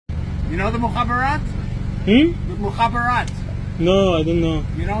You know the Mukhabarat? The Mukhabarat. No, I don't know.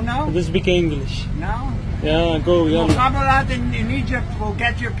 You don't know? I just speak English. No? Yeah, go. Yeah. Mukhabarat in Egypt will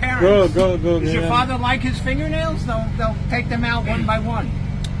get your parents. Go. Does your father like his fingernails? They'll take them out one by one.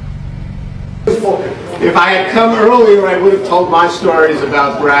 If I had come earlier, I would have told my stories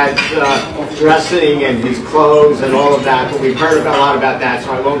about Brad's dressing and his clothes and all of that, but we've heard a lot about that,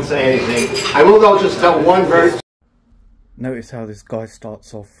 so I won't say anything. I will, though, just tell one very... Notice how this guy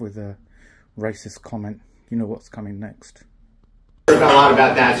starts off with a racist comment. You know what's coming next. A lot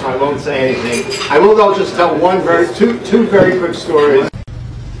about that, so I won't say anything. I will, though, just tell two very quick stories.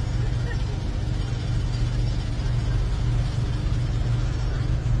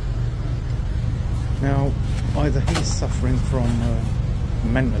 Now, either he's suffering from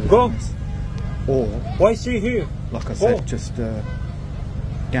mental illness, or why is he here? Like I said, just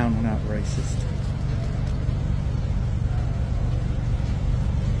down and out racist.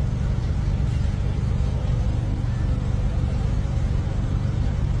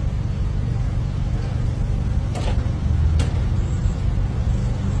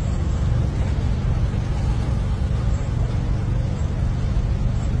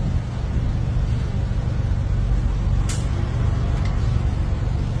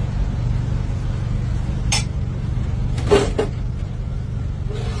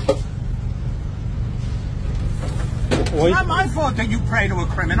 It's not my fault that you pray to a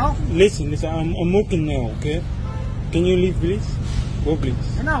criminal. Listen, I'm working now, okay? Can you leave, please? Go, please.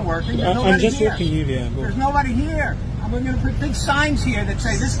 You're not working. There's I'm just here. working here, yeah. Go. There's nobody here. I'm going to put big signs here that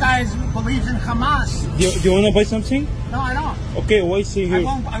say this guy believes in Hamas. Do you want to buy something? No, I don't. Okay, why is he here?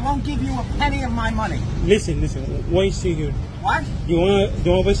 I won't give you a penny of my money. Listen. Why is he here? What? Do you want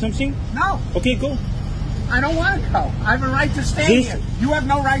to buy something? No. Okay, go. I don't want to go. I have a right to stand here. You have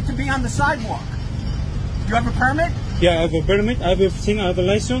no right to be on the sidewalk. You have a permit? Yeah, I have a permit. I have everything. I have a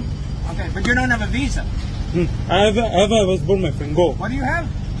license. Okay, but you don't have a visa. I have a passport, my friend. Go. What do you have?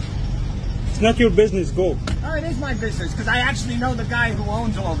 It's not your business. Go. Oh, it is my business because I actually know the guy who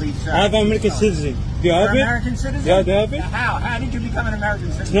owns all these. I have an American citizen. Do you have it? American citizen? Yeah, do you have it? How? How did you become an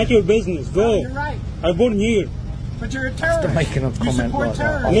American citizen? It's not your business. Go. Oh, you're right. I'm born here. But you're a terrorist. After making a comment like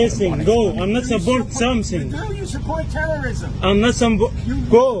that. Listen, go. I'm not support something. You support terrorism. I'm not some.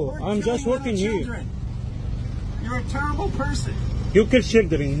 Go. I'm just working here. Children. You're a terrible person. You kill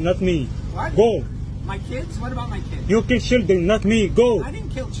children, not me. What? Go. My kids? What about my kids? You kill children, not me. Go. I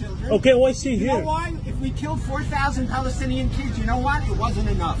didn't kill children. Okay, why is he here? You know why? If we killed 4,000 Palestinian kids, you know what? It wasn't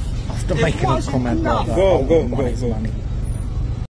enough. After making a comment like that, go.